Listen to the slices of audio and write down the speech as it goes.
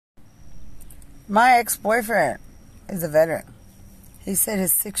My ex-boyfriend is a veteran. He said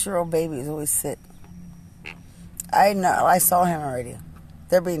his 6-year-old baby is always sick. I know. I saw him already.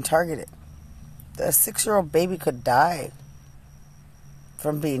 They're being targeted. The 6-year-old baby could die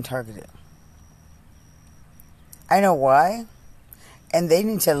from being targeted. I know why. And they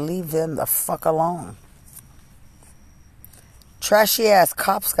need to leave them the fuck alone. Trashy ass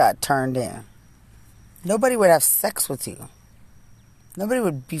cops got turned in. Nobody would have sex with you. Nobody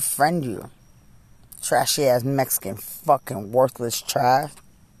would befriend you. Trashy ass Mexican fucking worthless trash.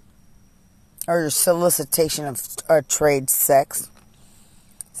 Or your solicitation of trade sex.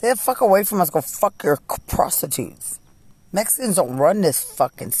 Stay the fuck away from us. Go fuck your prostitutes. Mexicans don't run this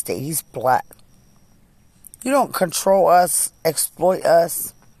fucking state. He's black. You don't control us, exploit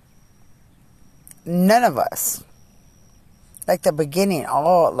us. None of us. Like the beginning,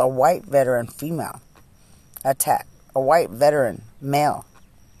 all the white veteran female attack. A white veteran male.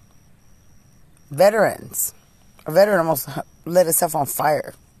 Veterans. A veteran almost lit itself on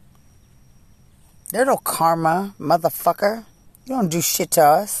fire. There's no karma, motherfucker. You don't do shit to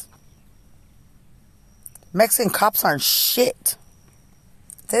us. Mexican cops aren't shit.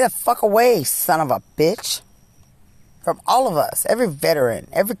 Stay the fuck away, son of a bitch. From all of us. Every veteran,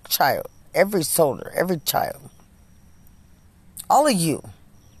 every child, every soldier, every child. All of you.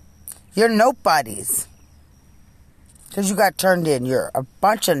 You're nobodies. Because you got turned in. You're a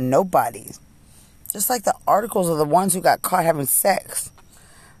bunch of nobodies. Just like the articles of the ones who got caught having sex.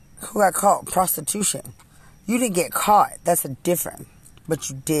 Who got caught prostitution. You didn't get caught. That's a different. But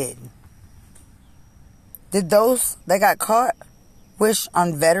you did. Did those that got caught wish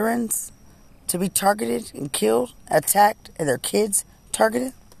on veterans to be targeted and killed, attacked, and their kids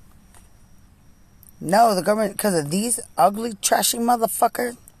targeted? No, the government, because of these ugly, trashy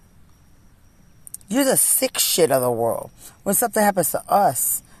motherfuckers. You're the sick shit of the world. When something happens to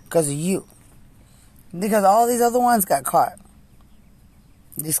us, because of you. Because all these other ones got caught.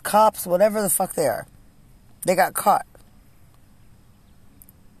 These cops, whatever the fuck they are. They got caught.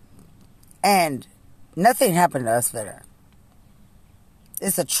 And nothing happened to us veterans.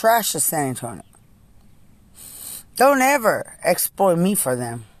 It's the trash of San Antonio. Don't ever exploit me for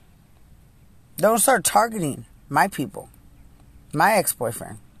them. Don't start targeting my people. My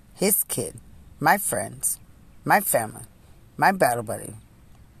ex-boyfriend. His kid. My friends. My family. My battle buddy.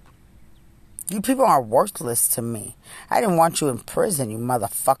 You people are worthless to me. I didn't want you in prison, you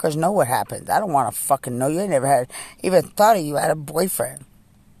motherfuckers. Know what happens. I don't want to fucking know you. I never had even thought of you had a boyfriend.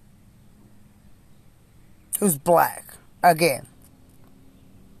 Who's black. Again.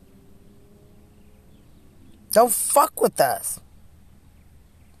 Don't fuck with us.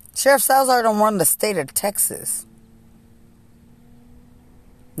 Sheriff Salazar don't run the state of Texas.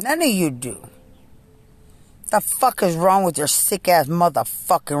 None of you do. The fuck is wrong with your sick ass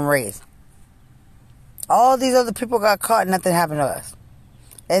motherfucking race? All these other people got caught and nothing happened to us.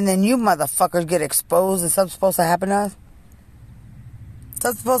 And then you motherfuckers get exposed and something's supposed to happen to us?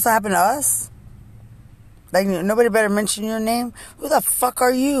 Something's supposed to happen to us? Like nobody better mention your name? Who the fuck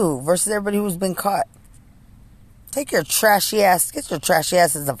are you versus everybody who's been caught? Take your trashy ass, get your trashy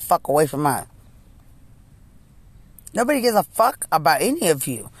asses the fuck away from us. Nobody gives a fuck about any of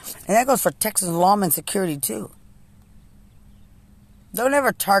you. And that goes for Texas lawman security too. Don't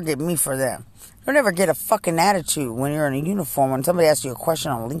ever target me for them. Don't ever get a fucking attitude when you're in a uniform when somebody asks you a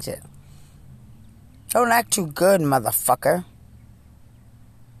question on LinkedIn. Don't act too good, motherfucker.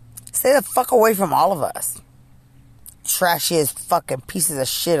 Stay the fuck away from all of us. Trashiest fucking pieces of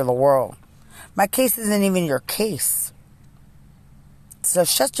shit of the world. My case isn't even your case. So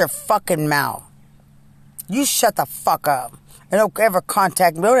shut your fucking mouth. You shut the fuck up. And don't ever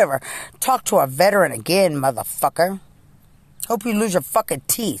contact me. Don't ever talk to a veteran again, motherfucker. Hope you lose your fucking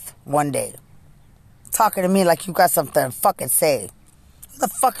teeth one day. Talking to me like you got something to fucking say. Who the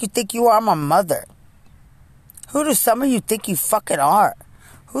fuck you think you are? I'm a mother. Who do some of you think you fucking are?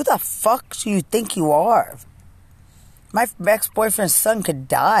 Who the fuck do you think you are? My ex-boyfriend's son could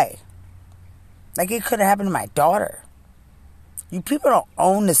die. Like it could have happened to my daughter. You people don't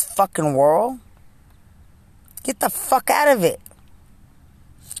own this fucking world. Get the fuck out of it.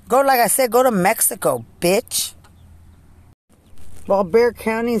 Go, like I said, go to Mexico, bitch. While Bexar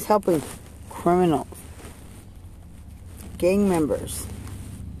County is helping criminals, gang members.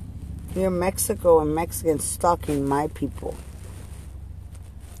 You're Mexico and Mexicans stalking my people.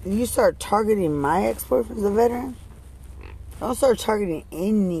 And you start targeting my ex-boyfriend's a veteran? Don't start targeting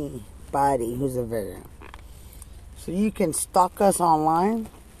anybody who's a veteran. So you can stalk us online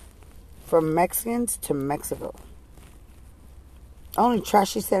from Mexicans to Mexico. Only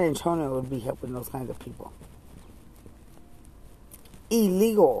trashy San Antonio would be helping those kinds of people.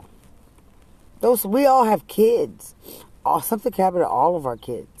 Illegal. We all have kids. Something can happen to all of our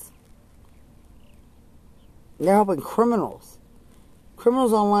kids. They're helping criminals.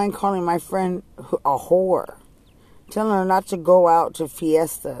 Criminals online calling my friend a whore. Telling her not to go out to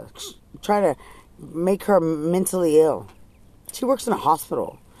Fiesta. Try to make her mentally ill. She works in a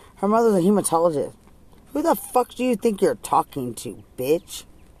hospital. Her mother's a hematologist. Who the fuck do you think you're talking to, bitch?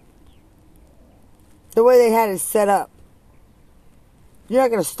 The way they had it set up. You're not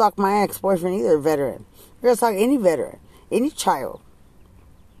going to stalk my ex-boyfriend either, veteran. You're going to stalk any veteran. Any child.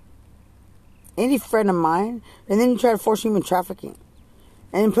 Any friend of mine. And then you try to force human trafficking.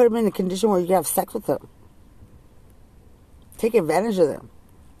 And then put them in a condition where you can have sex with them. Take advantage of them.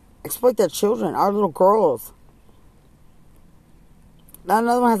 Exploit their children. Our little girls. Now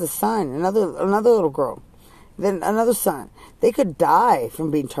another one has a son. Another little girl. Then another son. They could die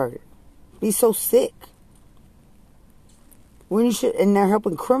from being targeted. Be so sick. And they're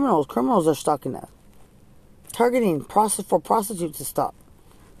helping criminals. Criminals are stalking us. Targeting for prostitutes to stop.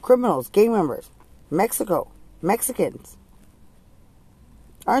 Criminals, gang members. Mexico. Mexicans.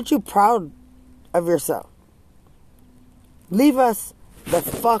 Aren't you proud of yourself? Leave us the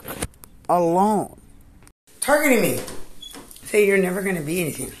fuck alone. Targeting me. Say you're never going to be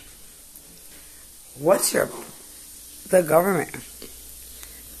anything. The government.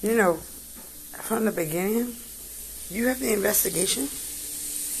 You know, from the beginning, you have the investigation.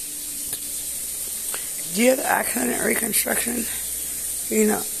 Do you have the accident reconstruction? You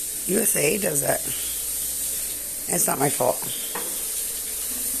know, USA does that. It's not my fault.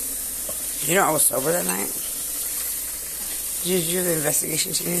 You know, I was sober that night. Did you do the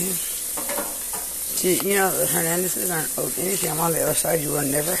investigation team? You know, the Hernandezes aren't owed anything. I'm on the other side. You will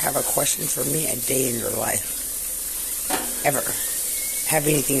never have a question for me a day in your life. Ever. Have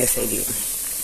anything to say to you.